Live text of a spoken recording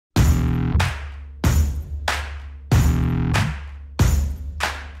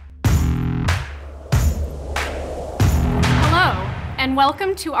and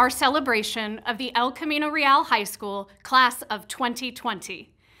welcome to our celebration of the El Camino Real High School class of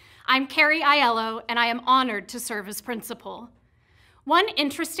 2020. I'm Carrie Aiello, and I am honored to serve as principal. One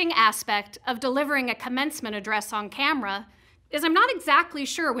interesting aspect of delivering a commencement address on camera is I'm not exactly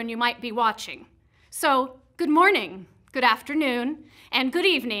sure when you might be watching. So, good morning, good afternoon, and good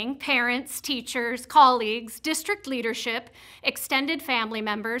evening, parents, teachers, colleagues, district leadership, extended family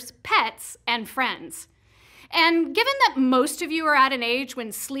members, pets, and friends. And given that most of you are at an age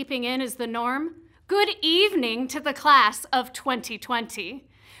when sleeping in is the norm, good evening to the class of 2020.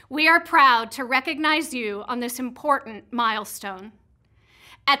 We are proud to recognize you on this important milestone.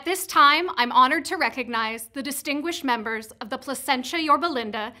 At this time, I'm honored to recognize the distinguished members of the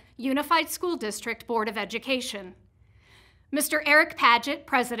Placentia-Yorba Unified School District Board of Education. Mr. Eric Paget,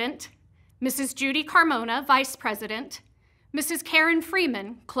 President, Mrs. Judy Carmona, Vice President, Mrs. Karen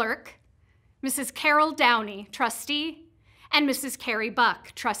Freeman, Clerk, Mrs. Carol Downey, Trustee, and Mrs. Carrie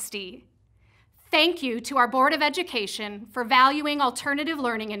Buck, Trustee. Thank you to our Board of Education for valuing alternative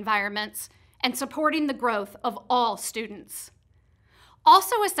learning environments and supporting the growth of all students.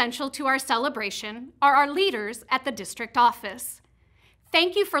 Also essential to our celebration are our leaders at the district office.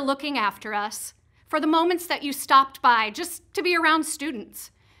 Thank you for looking after us, for the moments that you stopped by just to be around students,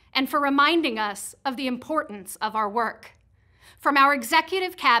 and for reminding us of the importance of our work. From our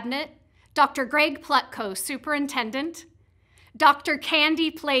executive cabinet, Dr. Greg Plutko, Superintendent, Dr.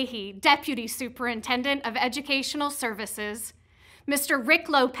 Candy Plahy, Deputy Superintendent of Educational Services, Mr. Rick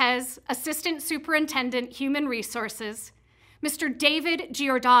Lopez, Assistant Superintendent, Human Resources, Mr. David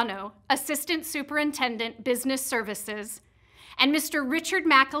Giordano, Assistant Superintendent, Business Services, and Mr. Richard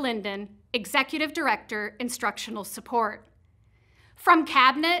McAlinden, Executive Director, Instructional Support. From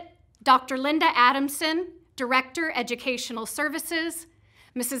Cabinet, Dr. Linda Adamson, Director, Educational Services,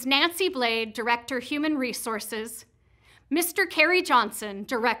 Mrs. Nancy Blade, Director, Human Resources, Mr. Kerry Johnson,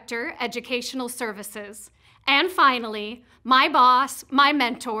 Director, Educational Services, and finally, my boss, my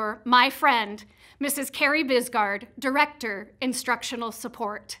mentor, my friend, Mrs. Carrie Bisgard, Director, Instructional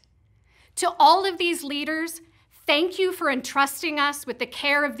Support. To all of these leaders, thank you for entrusting us with the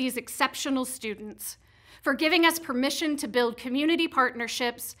care of these exceptional students, for giving us permission to build community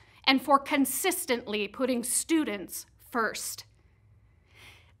partnerships, and for consistently putting students first.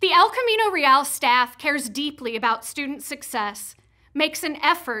 The El Camino Real staff cares deeply about student success, makes an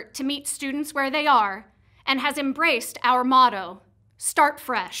effort to meet students where they are, and has embraced our motto, Start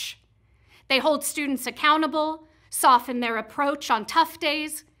Fresh. They hold students accountable, soften their approach on tough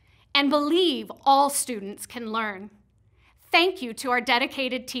days, and believe all students can learn. Thank you to our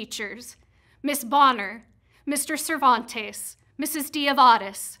dedicated teachers, Ms. Bonner, Mr. Cervantes, Mrs.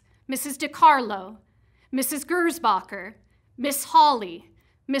 Diavadis, Mrs. DiCarlo, Mrs. Gersbacher, Ms. Hawley,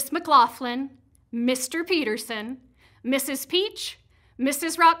 Ms. McLaughlin, Mr. Peterson, Mrs. Peach,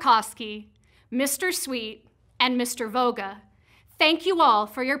 Mrs. Rotkowski, Mr. Sweet, and Mr. Voga. Thank you all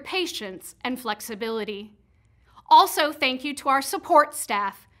for your patience and flexibility. Also, thank you to our support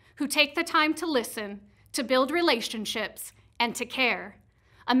staff who take the time to listen, to build relationships, and to care.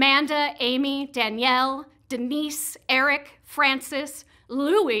 Amanda, Amy, Danielle, Denise, Eric, Francis,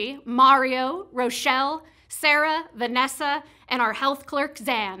 Louie, Mario, Rochelle, Sarah, Vanessa, and our health clerk,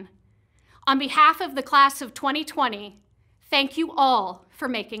 Zan. On behalf of the class of 2020, thank you all for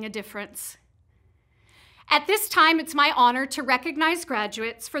making a difference. At this time, it's my honor to recognize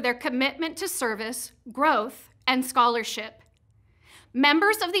graduates for their commitment to service, growth, and scholarship.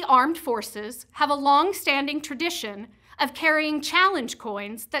 Members of the armed forces have a long-standing tradition of carrying challenge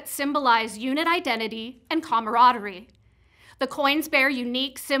coins that symbolize unit identity and camaraderie. The coins bear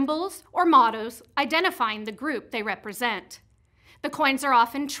unique symbols or mottos identifying the group they represent. The coins are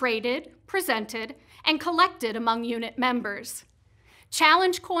often traded, presented, and collected among unit members.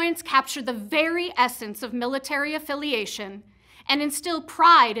 Challenge coins capture the very essence of military affiliation and instill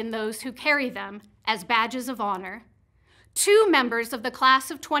pride in those who carry them as badges of honor. 2 members of the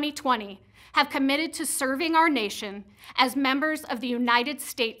class of 2020 have committed to serving our nation as members of the United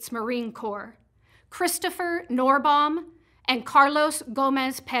States Marine Corps, Christopher Norbaum and Carlos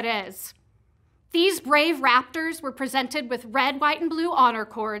Gomez Perez. These brave Raptors were presented with red, white, and blue honor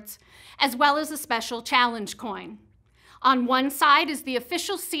cords, as well as a special challenge coin. On one side is the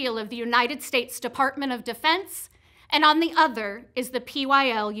official seal of the United States Department of Defense, and on the other is the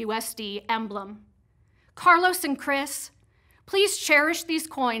PYL-USD emblem. Carlos and Chris, please cherish these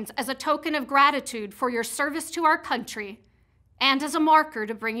coins as a token of gratitude for your service to our country and as a marker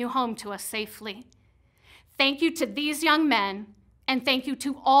to bring you home to us safely. Thank you to these young men, and thank you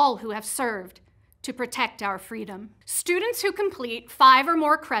to all who have served, to protect our freedom. Students who complete 5 or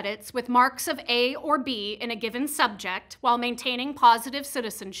more credits with marks of A or B in a given subject while maintaining positive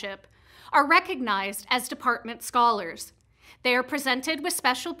citizenship are recognized as department scholars. They are presented with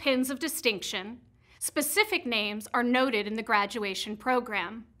special pins of distinction. Specific names are noted in the graduation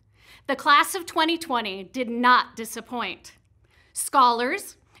program. The class of 2020 did not disappoint.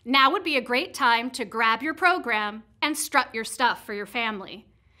 Scholars, now would be a great time to grab your program and strut your stuff for your family.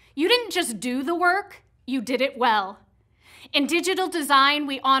 You didn't just do the work, you did it well. In digital design,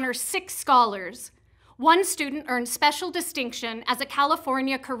 we honor 6 scholars. 1 student earned special distinction as a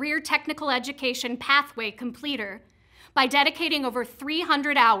California Career Technical Education Pathway completer by dedicating over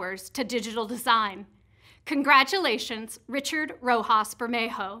 300 hours to digital design. Congratulations, Richard Rojas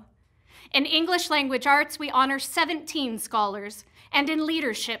Bermejo. In English Language Arts, we honor 17 scholars, and in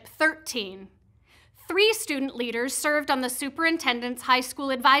leadership, 13. 3 student leaders served on the Superintendent's High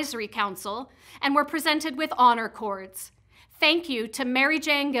School Advisory Council and were presented with honor cords. Thank you to Mary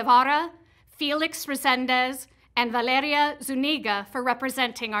Jane Guevara, Felix Resendez, and Valeria Zuniga for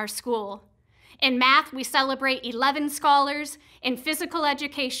representing our school. In math, we celebrate 11 scholars, in physical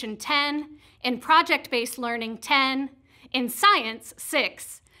education, 10, in project-based learning, 10, in science,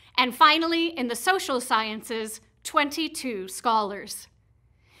 6, and finally, in the social sciences, 22 scholars.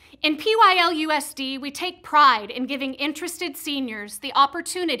 In PYL-USD, we take pride in giving interested seniors the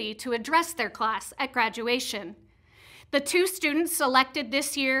opportunity to address their class at graduation. The 2 students selected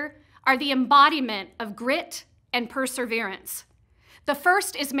this year are the embodiment of grit and perseverance. The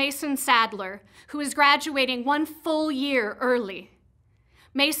first is Mason Sadler, who is graduating 1 full year early.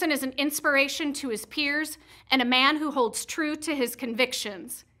 Mason is an inspiration to his peers and a man who holds true to his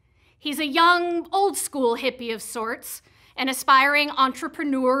convictions. He's a young, old-school hippie of sorts, an aspiring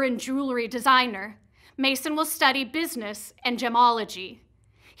entrepreneur and jewelry designer. Mason will study business and gemology.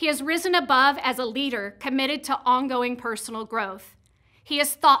 He has risen above as a leader committed to ongoing personal growth. He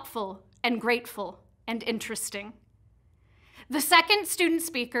is thoughtful and grateful and interesting. The second student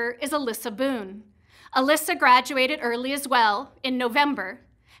speaker is Alyssa Boone. Alyssa graduated early as well, in November,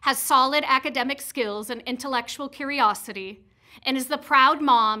 has solid academic skills and intellectual curiosity, and is the proud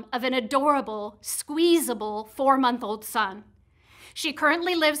mom of an adorable, squeezable 4-month-old son. She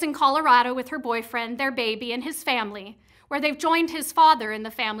currently lives in Colorado with her boyfriend, their baby, and his family, where they've joined his father in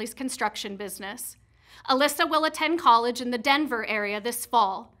the family's construction business. Alyssa will attend college in the Denver area this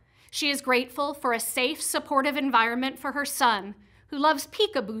fall. She is grateful for a safe, supportive environment for her son, who loves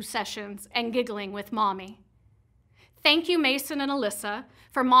peekaboo sessions and giggling with mommy. Thank you, Mason and Alyssa,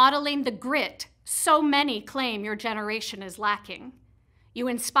 for modeling the grit so many claim your generation is lacking. You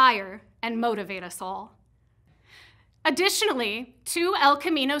inspire and motivate us all. Additionally, 2 El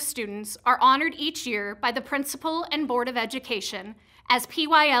Camino students are honored each year by the Principal and Board of Education as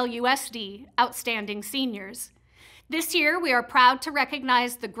PYL-USD Outstanding Seniors. This year, we are proud to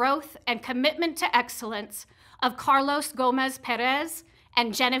recognize the growth and commitment to excellence of Carlos Gomez Perez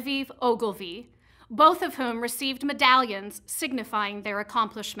and Genevieve Ogilvie, both of whom received medallions signifying their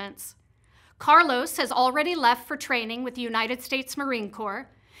accomplishments. Carlos has already left for training with the United States Marine Corps,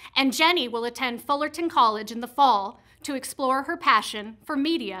 and Jenny will attend Fullerton College in the fall to explore her passion for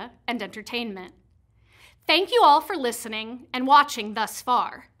media and entertainment. Thank you all for listening and watching thus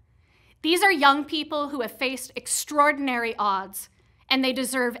far. These are young people who have faced extraordinary odds, and they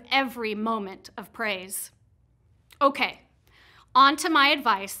deserve every moment of praise. Okay, on to my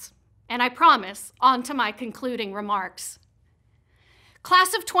advice, and I promise, on to my concluding remarks.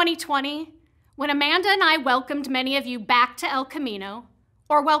 Class of 2020, when Amanda and I welcomed many of you back to El Camino,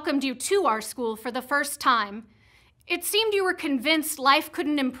 or welcomed you to our school for the first time, it seemed you were convinced life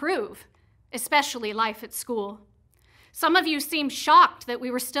couldn't improve, especially life at school. Some of you seemed shocked that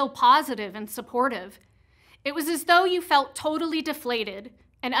we were still positive and supportive. It was as though you felt totally deflated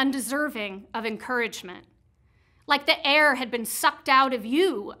and undeserving of encouragement. Like the air had been sucked out of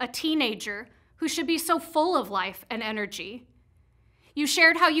you, a teenager who should be so full of life and energy. You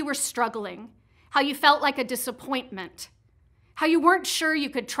shared how you were struggling, how you felt like a disappointment, how you weren't sure you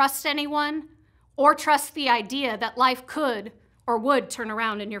could trust anyone or trust the idea that life could or would turn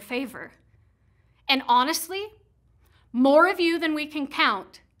around in your favor. And honestly, more of you than we can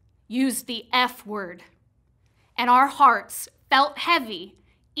count used the F word, and our hearts felt heavy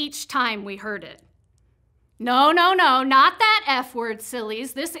each time we heard it. No, no, no, not that F word,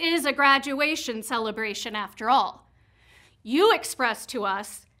 sillies. This is a graduation celebration after all. You expressed to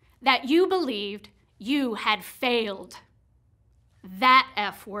us that you believed you had failed. That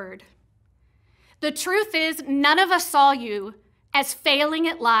F word. The truth is, none of us saw you as failing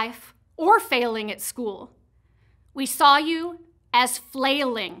at life or failing at school. We saw you as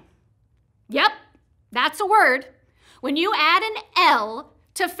flailing. Yep, That's a word. When you add an L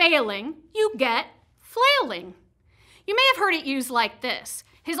to failing, you get flailing. You may have heard it used like this.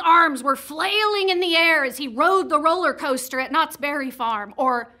 His arms were flailing in the air as he rode the roller coaster at Knott's Berry Farm.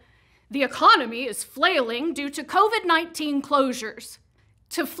 Or, the economy is flailing due to COVID-19 closures.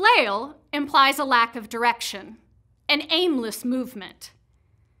 To flail implies a lack of direction, an aimless movement.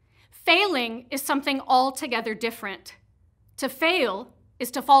 Failing is something altogether different. To fail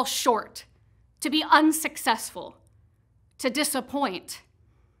is to fall short, to be unsuccessful, to disappoint.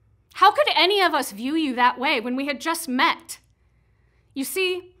 How could any of us view you that way when we had just met? You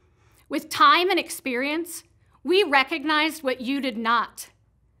see, with time and experience, we recognized what you did not.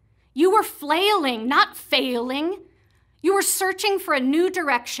 You were flailing, not failing. You were searching for a new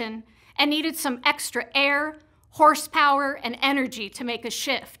direction and needed some extra air, horsepower, and energy to make a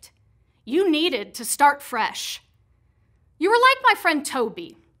shift. You needed to start fresh. You were like my friend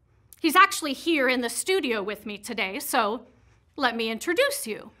Toby. He's actually here in the studio with me today, so let me introduce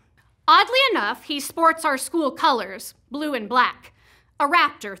you. Oddly enough, he sports our school colors, blue and black, a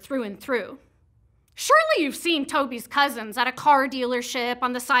raptor through and through. Surely you've seen Toby's cousins at a car dealership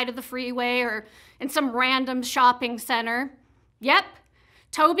on the side of the freeway or in some random shopping center. Yep,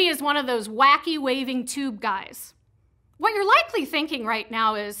 Toby is one of those wacky waving tube guys. What you're likely thinking right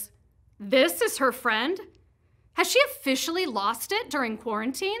now is, this is her friend? Has she officially lost it during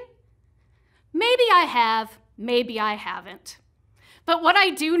quarantine? Maybe I have, maybe I haven't. But what I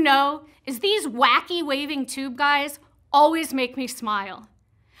do know is these wacky waving tube guys always make me smile.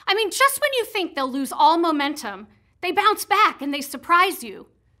 I mean, just when you think they'll lose all momentum, they bounce back and they surprise you.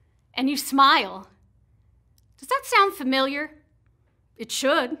 And you smile. Does that sound familiar? It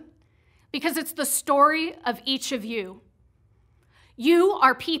should, because it's the story of each of you. You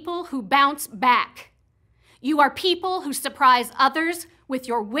are people who bounce back. You are people who surprise others with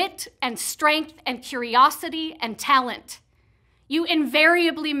your wit and strength and curiosity and talent. You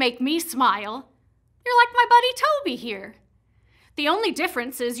invariably make me smile. You're like my buddy Toby here. The only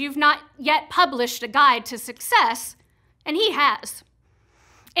difference is you've not yet published a guide to success, and he has.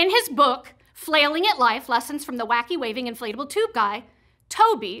 In his book, Flailing at Life, Lessons from the Wacky Waving Inflatable Tube Guy,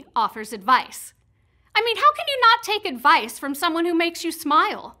 Toby offers advice. I mean, how can you not take advice from someone who makes you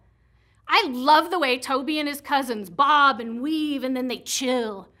smile? I love the way Toby and his cousins bob and weave, and then they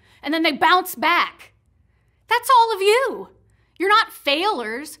chill, and then they bounce back. That's all of you. You're not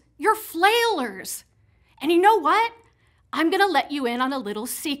failers, you're flailers. And you know what? I'm gonna let you in on a little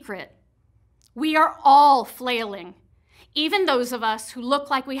secret. We are all flailing, even those of us who look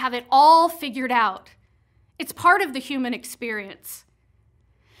like we have it all figured out. It's part of the human experience.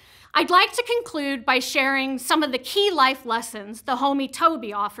 I'd like to conclude by sharing some of the key life lessons the homie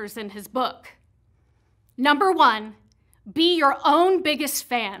Toby offers in his book. Number 1, be your own biggest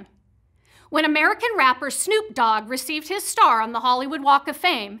fan. When American rapper Snoop Dogg received his star on the Hollywood Walk of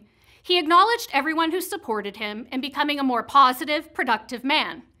Fame, he acknowledged everyone who supported him in becoming a more positive, productive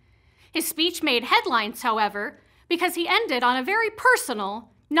man. His speech made headlines, however, because he ended on a very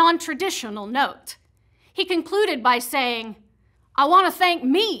personal, non-traditional note. He concluded by saying, "I want to thank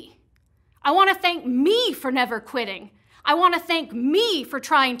me. I want to thank me for never quitting. I want to thank me for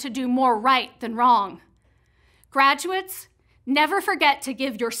trying to do more right than wrong." Graduates, never forget to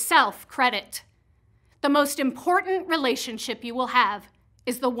give yourself credit. The most important relationship you will have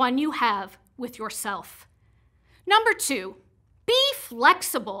is the one you have with yourself. Number 2, be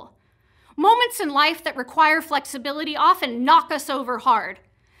flexible. Moments in life that require flexibility often knock us over hard.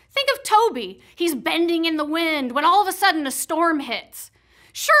 Think of Toby. He's bending in the wind when all of a sudden a storm hits.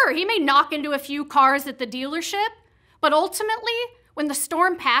 Sure, he may knock into a few cars at the dealership, but ultimately, when the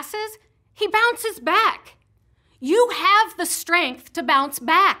storm passes, he bounces back. You have the strength to bounce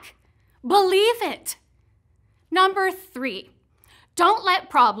back. Believe it. Number 3, don't let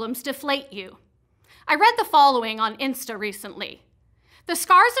problems deflate you. I read the following on Insta recently. The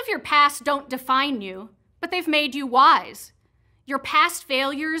scars of your past don't define you, but they've made you wise. Your past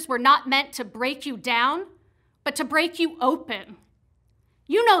failures were not meant to break you down, but to break you open.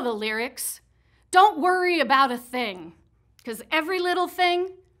 You know the lyrics. Don't worry about a thing, because every little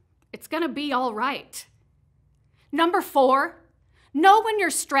thing, it's gonna be all right. Number 4, know when you're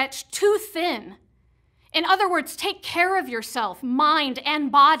stretched too thin. In other words, take care of yourself, mind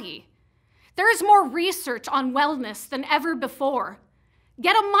and body. There is more research on wellness than ever before.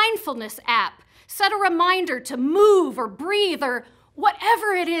 Get a mindfulness app. Set a reminder to move or breathe or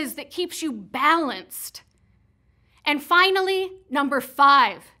whatever it is that keeps you balanced. And finally, number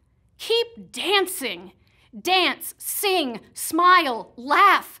 5, keep dancing. Dance, sing, smile,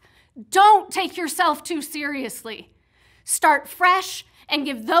 laugh. Don't take yourself too seriously. Start fresh and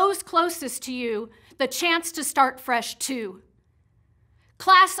give those closest to you the chance to start fresh too.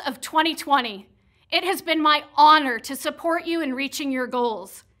 Class of 2020, it has been my honor to support you in reaching your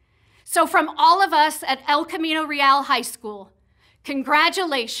goals. So from all of us at El Camino Real High School,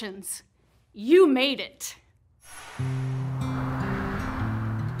 congratulations, you made it.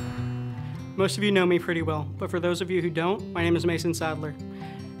 Most of you know me pretty well, but for those of you who don't, my name is Mason Sadler,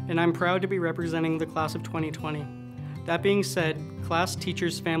 and I'm proud to be representing the class of 2020. That being said, class,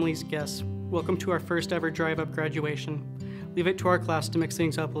 teachers, families, guests, welcome to our first ever drive-up graduation. Leave it to our class to mix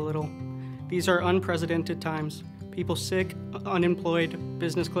things up a little. These are unprecedented times. People sick, unemployed,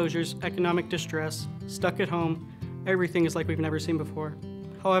 business closures, economic distress, stuck at home. Everything is like we've never seen before.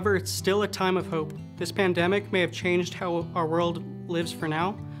 However, it's still a time of hope. This pandemic may have changed how our world lives for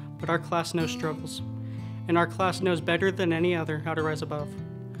now, but our class knows struggles. And our class knows better than any other how to rise above.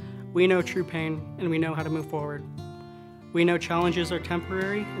 We know true pain, and we know how to move forward. We know challenges are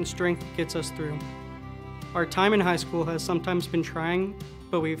temporary, and strength gets us through. Our time in high school has sometimes been trying,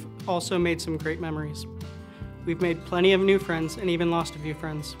 but we've also made some great memories. We've made plenty of new friends and even lost a few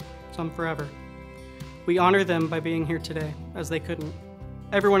friends, some forever. We honor them by being here today, as they couldn't.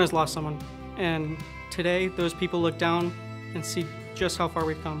 Everyone has lost someone, and today those people look down and see just how far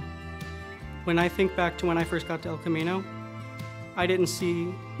we've come. When I think back to when I first got to El Camino, I didn't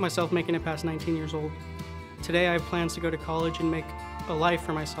see myself making it past 19 years old. Today I have plans to go to college and make a life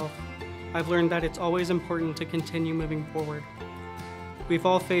for myself. I've learned that it's always important to continue moving forward. We've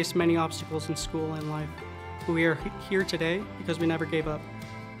all faced many obstacles in school and life, but we are here today because we never gave up.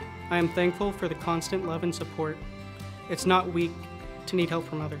 I am thankful for the constant love and support. It's not weak to need help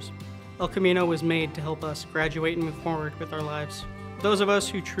from others. El Camino was made to help us graduate and move forward with our lives. Those of us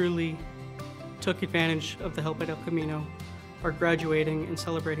who truly took advantage of the help at El Camino are graduating and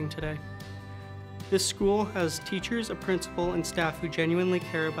celebrating today. This school has teachers, a principal, and staff who genuinely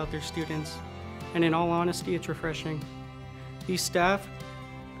care about their students, and in all honesty, it's refreshing. These staff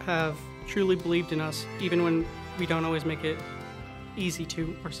have truly believed in us, even when we don't always make it easy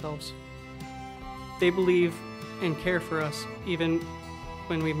to ourselves. They believe and care for us, even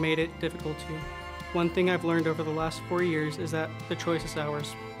when we've made it difficult to. One thing I've learned over the last 4 years is that the choice is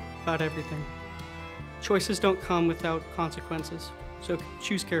ours, about everything. Choices don't come without consequences, so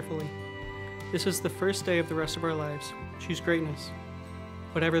choose carefully. This is the first day of the rest of our lives. Choose greatness,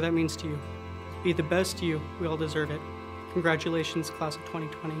 whatever that means to you. Be the best you, we all deserve it. Congratulations, class of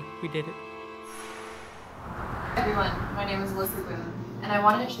 2020, we did it. Hi everyone, my name is Alyssa Boone, and I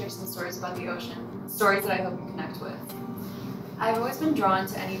wanted to share some stories about the ocean, stories that I hope you connect with. I've always been drawn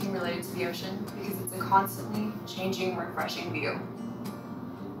to anything related to the ocean because it's a constantly changing, refreshing view.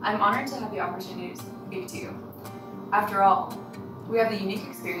 I'm honored to have the opportunity to speak to you. After all, we have the unique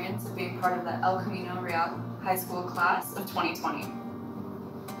experience of being part of the El Camino Real High School class of 2020.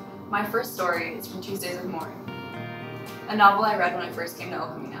 My first story is from Tuesdays with Morrie, a novel I read when I first came to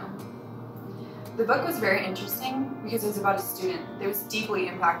El Camino. The book was very interesting because it was about a student that was deeply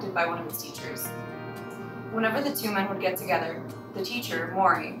impacted by one of his teachers. Whenever the two men would get together, the teacher,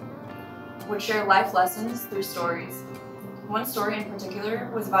 Morrie, would share life lessons through stories. One story in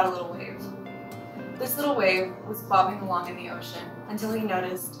particular was about a little wave. This little wave was bobbing along in the ocean until he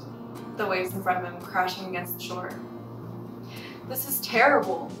noticed the waves in front of him crashing against the shore. "This is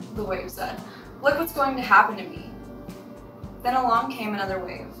terrible," the wave said. "Look what's going to happen to me." Then along came another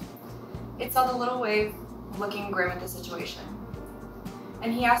wave. It saw the little wave looking grim at the situation.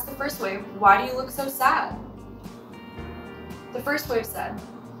 And he asked the first wave, "Why do you look so sad?" The first wave said,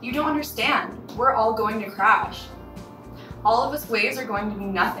 "You don't understand. We're all going to crash. All of us waves are going to be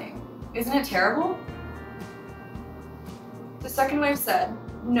nothing. Isn't it terrible?" The second wave said,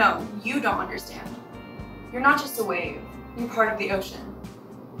 "No, you don't understand. You're not just a wave. You're part of the ocean."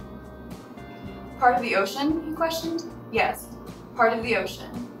 "Part of the ocean?" he questioned. "Yes, part of the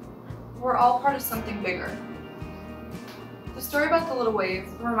ocean. We're all part of something bigger." The story about the little wave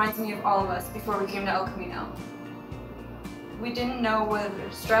reminds me of all of us before we came to El Camino. We didn't know whether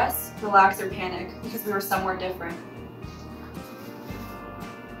to stress, relax, or panic because we were somewhere different.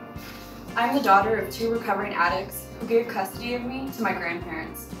 I'm the daughter of 2 recovering addicts who gave custody of me to my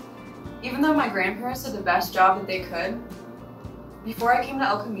grandparents. Even though my grandparents did the best job that they could, before I came to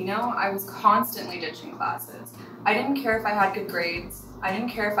El Camino, I was constantly ditching classes. I didn't care if I had good grades. I didn't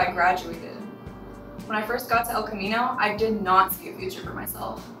care if I graduated. When I first got to El Camino, I did not see a future for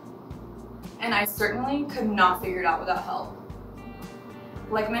myself. And I certainly could not figure it out without help.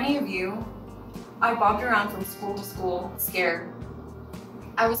 Like many of you, I bobbed around from school to school, scared.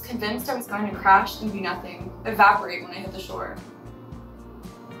 I was convinced I was going to crash and be nothing, evaporate when I hit the shore.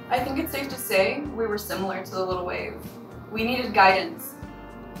 I think it's safe to say we were similar to the little wave. We needed guidance.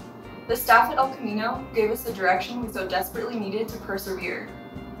 The staff at El Camino gave us the direction we so desperately needed to persevere,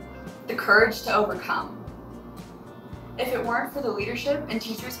 the courage to overcome. If it weren't for the leadership and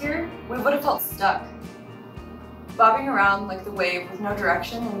teachers here, we would have felt stuck, bobbing around like the wave with no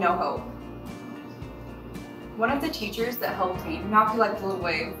direction and no hope. One of the teachers that helped me not be like the little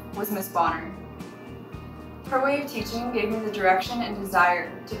wave was Miss Bonner. Her way of teaching gave me the direction and desire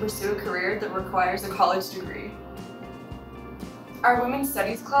to pursue a career that requires a college degree. Our women's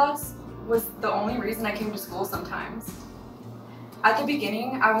studies class was the only reason I came to school sometimes. At the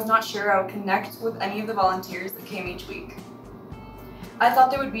beginning, I was not sure I would connect with any of the volunteers that came each week. I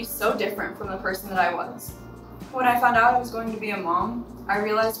thought they would be so different from the person that I was. When I found out I was going to be a mom, I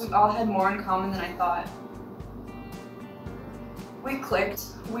realized we all had more in common than I thought. We clicked,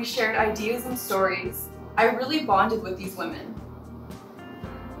 we shared ideas and stories. I really bonded with these women.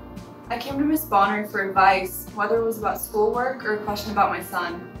 I came to Miss Bonner for advice, whether it was about schoolwork or a question about my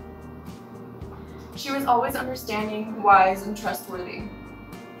son. She was always understanding, wise, and trustworthy.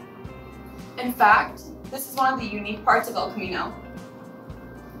 In fact, this is one of the unique parts of El Camino.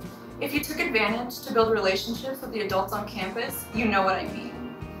 If you took advantage to build relationships with the adults on campus, you know what I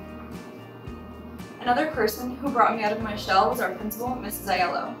mean. Another person who brought me out of my shell was our principal, Mrs.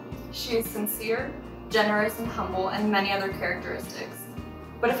 Aiello. She is sincere, generous, and humble, and many other characteristics.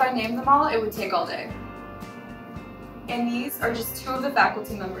 But if I named them all, it would take all day. And these are just two of the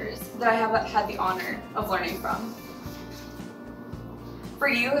faculty members that I have had the honor of learning from. For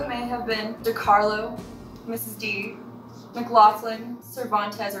you, it may have been DeCarlo, Mrs. D, McLaughlin,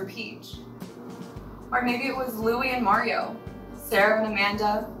 Cervantes, or Peach. Or maybe it was Louie and Mario, Sarah and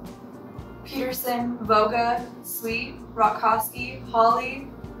Amanda, Peterson, Voga, Sweet, Rotkowski, Holly,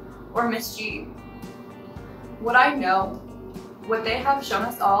 or Miss G. What I know, what they have shown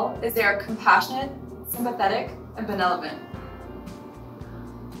us all, is they are compassionate, sympathetic, and benevolent.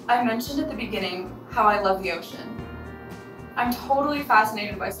 I mentioned at the beginning how I love the ocean. I'm totally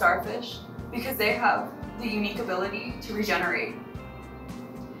fascinated by starfish because they have the unique ability to regenerate.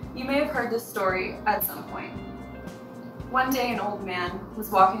 You may have heard this story at some point. One day, an old man was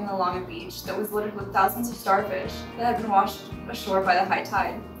walking along a beach that was littered with thousands of starfish that had been washed ashore by the high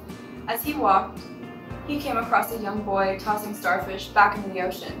tide. As he walked, he came across a young boy tossing starfish back into the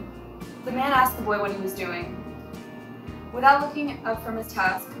ocean. The man asked the boy what he was doing. Without looking up from his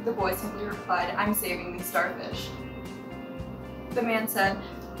task, the boy simply replied, "I'm saving these starfish." The man said,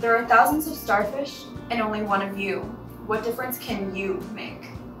 "There are thousands of starfish and only one of you. What difference can you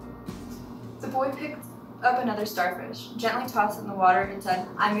make?" The boy picked up another starfish, gently tossed it in the water, and said,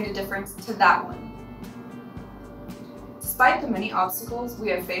 "I made a difference to that one." Despite the many obstacles we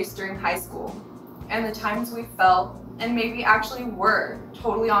have faced during high school, and the times we felt, and maybe actually were,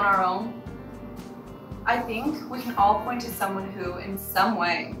 totally on our own, I think we can all point to someone who, in some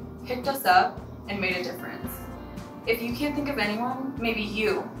way, picked us up and made a difference. If you can't think of anyone, maybe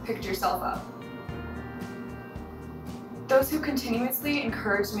you picked yourself up. Those who continuously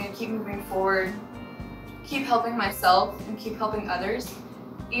encouraged me to keep moving forward, keep helping myself, and keep helping others,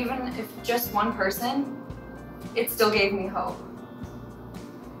 even if just one person, it still gave me hope.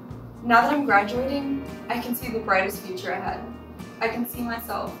 Now that I'm graduating, I can see the brightest future ahead. I can see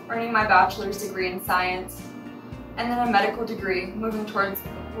myself earning my bachelor's degree in science, and then a medical degree moving towards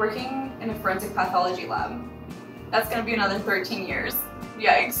working in a forensic pathology lab. That's gonna be another 13 years.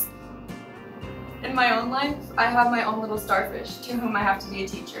 Yikes. In my own life, I have my own little starfish to whom I have to be a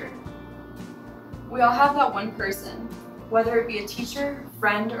teacher. We all have that one person, whether it be a teacher,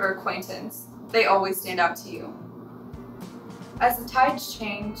 friend, or acquaintance, they always stand out to you. As the tides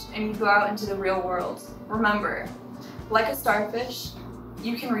change and you go out into the real world, remember, like a starfish,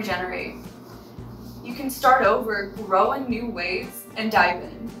 you can regenerate. You can start over, grow in new ways, and dive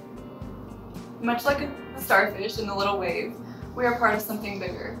in. Much like the starfish in the little wave, we are part of something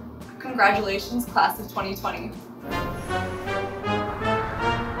bigger. Congratulations, class of 2020.